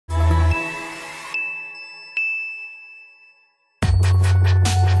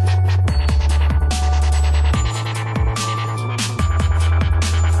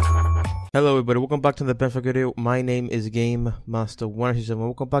Hello everybody, welcome back to the benchmark video. My name is Game Master 187.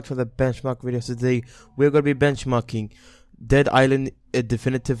 Welcome back to the benchmark video. Today we're going to be benchmarking Dead Island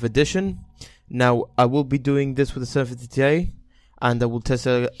Definitive Edition. Now I will be doing this with the 750 Ti and I will test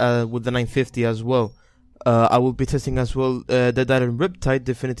it with the 950 as well. I will be testing as well Dead Island Riptide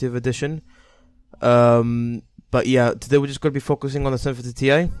Definitive Edition. But yeah, today we're just going to be focusing on the 750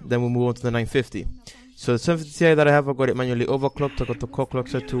 Ti, then we'll move on to the 950. So the 750 Ti that I have, I got it manually overclocked. I got the core clock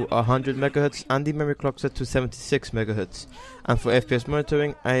set to 100 MHz and the memory clock set to 76 MHz. And for FPS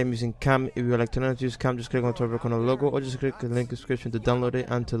monitoring, I am using Cam. If you would like to learn how to use Cam, just click on the top corner logo or just click the link in the description to download it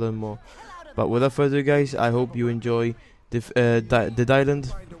and to learn more. But without further ado, guys, I hope you enjoy Dead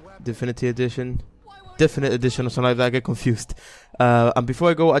Island Definite Edition or something like that. I get confused. And before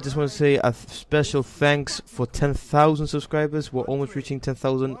I go, I just want to say a special thanks for 10,000 subscribers. We're almost reaching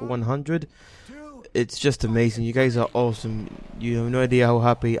 10,100. It's just amazing. You guys are awesome. You have no idea how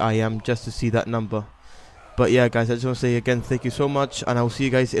happy I am just to see that number. But yeah, guys, I just want to say again, thank you so much, and I will see you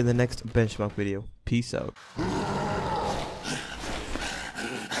guys in the next benchmark video. Peace out.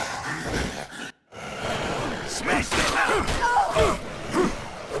 Smash it out!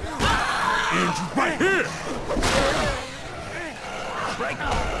 And right here!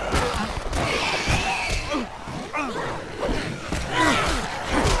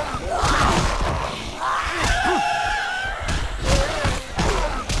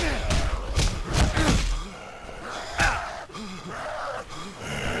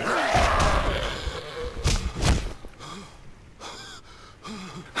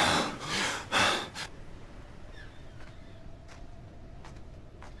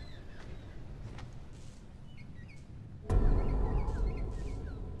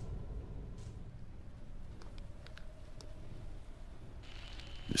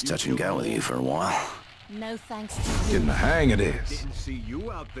 Just touch and go with you for a while. No thanks to you. Getting the hang of this. Didn't see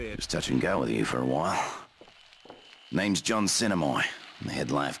you out there. Just touch and go with you for a while. Name's John Cinemoy. I'm the head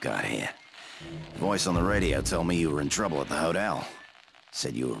lifeguard here. Voice on the radio told me you were in trouble at the hotel.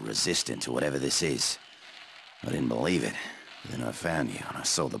 Said you were resistant to whatever this is. I didn't believe it. Then I found you and I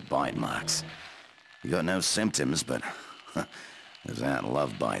saw the bite marks. You got no symptoms, but those aren't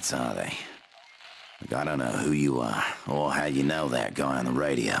love bites, are they? Look, I don't know who you are, or how you know that guy on the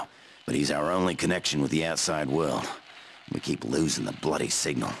radio, but he's our only connection with the outside world. We keep losing the bloody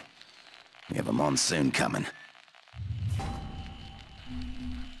signal. We have a monsoon coming.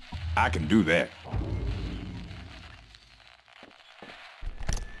 I can do that.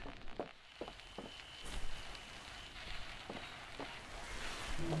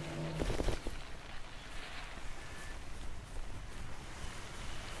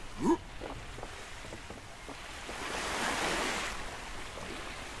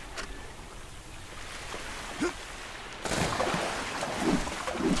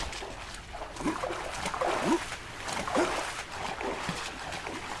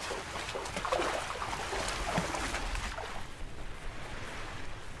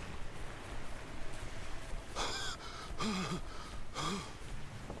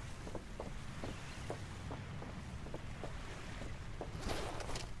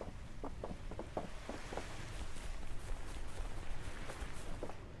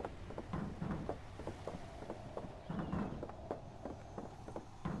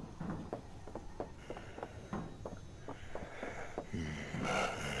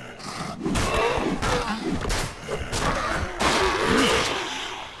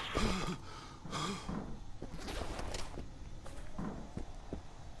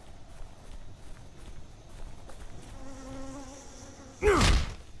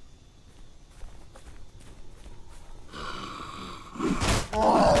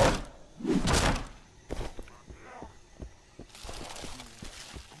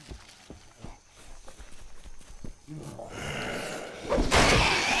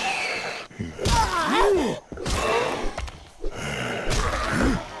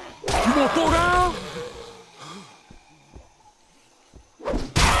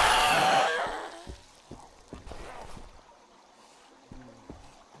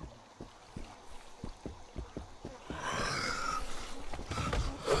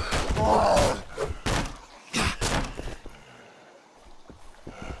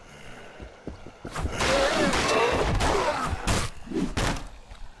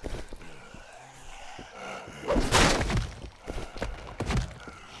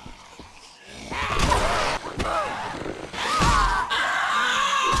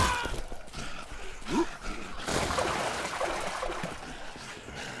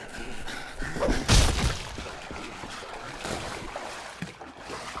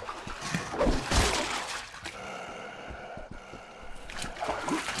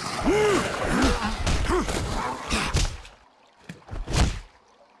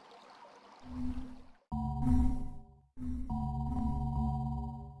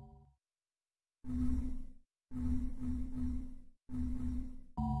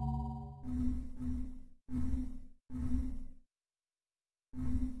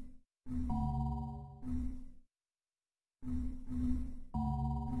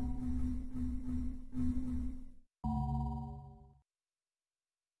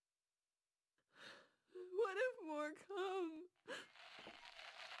 overcome.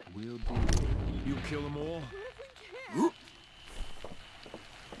 We'll do it. You kill them all? What if we can't?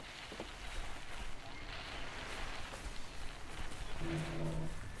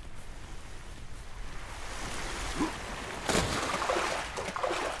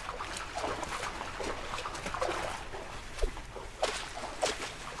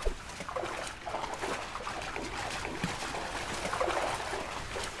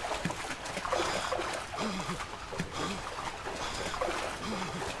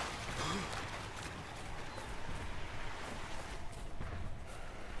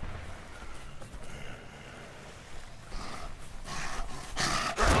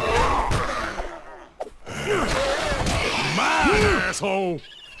 Asshole!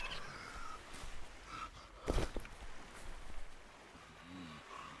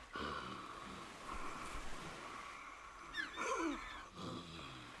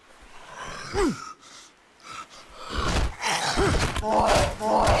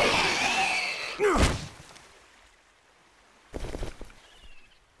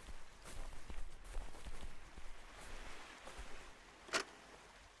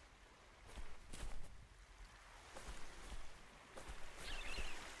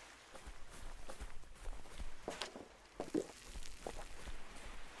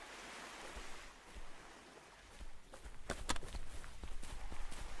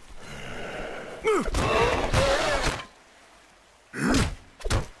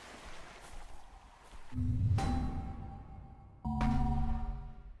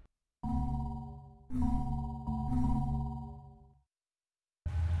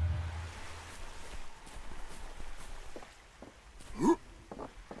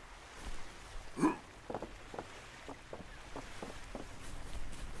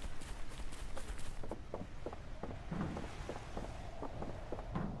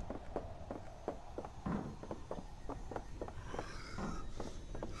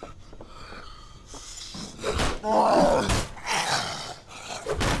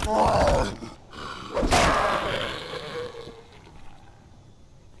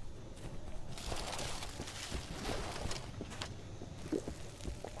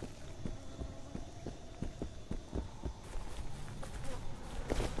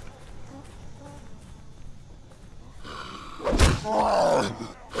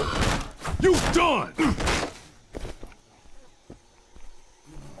 You done!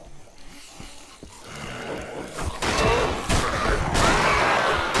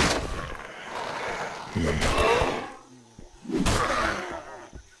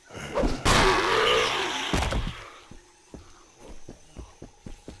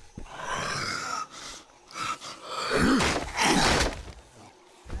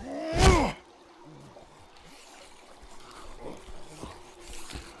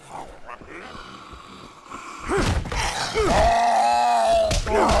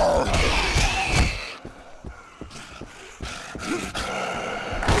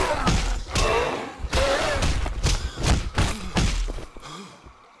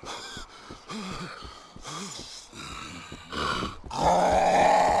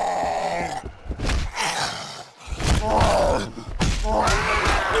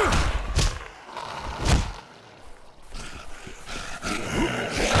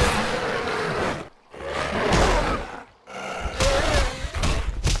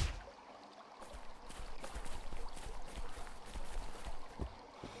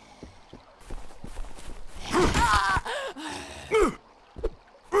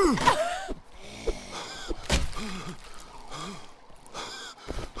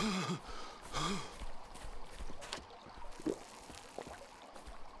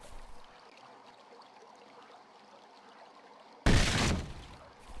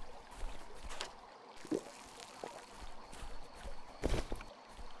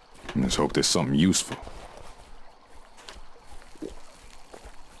 Let's hope there's something useful.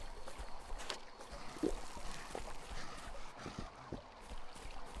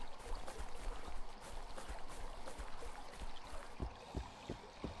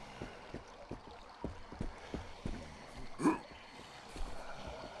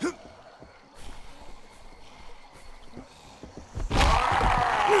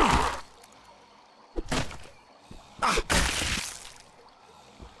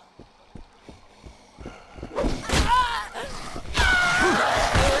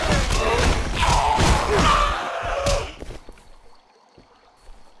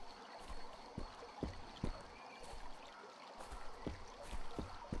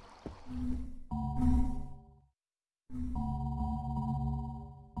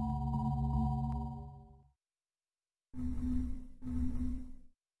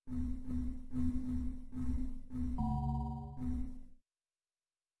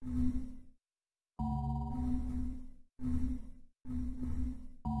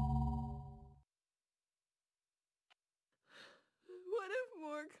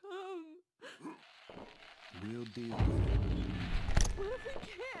 more come? We'll deal with it. What if we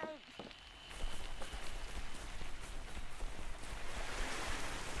can't?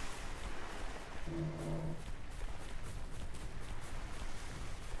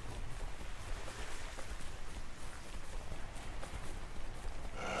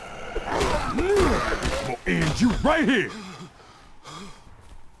 I'm gonna end you right here.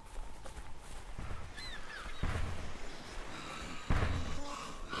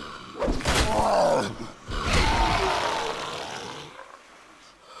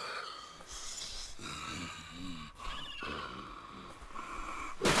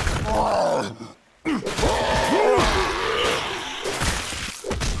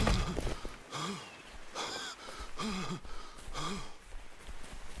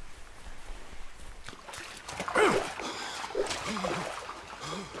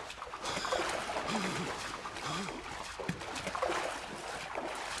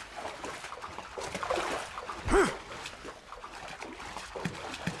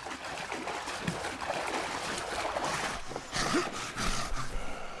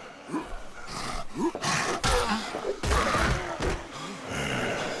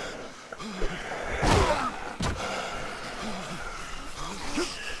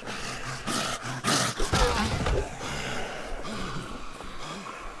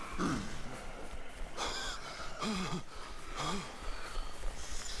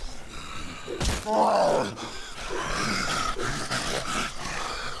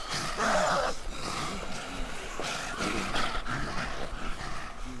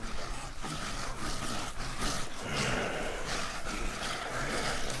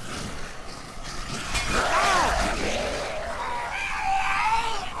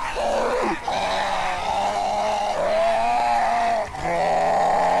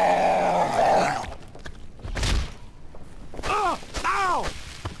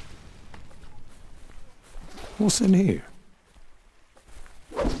 What's in here?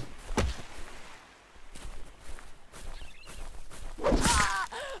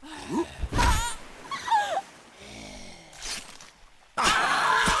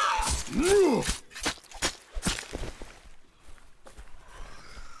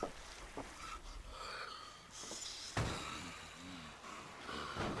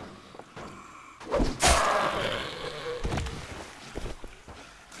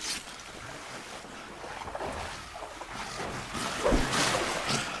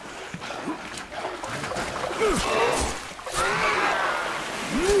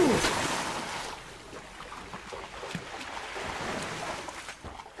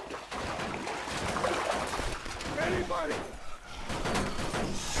 Anybody?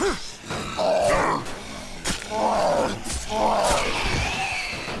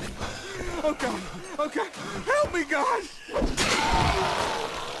 Oh God! Oh God! Help me, God!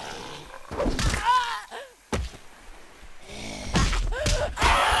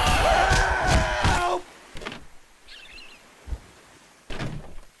 Help!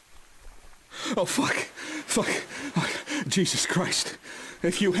 Oh fuck! Fuck! Oh, Jesus Christ!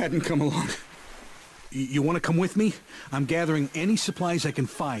 If you hadn't come along. You want to come with me? I'm gathering any supplies I can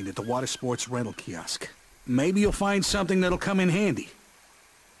find at the water sports rental kiosk. Maybe you'll find something that'll come in handy.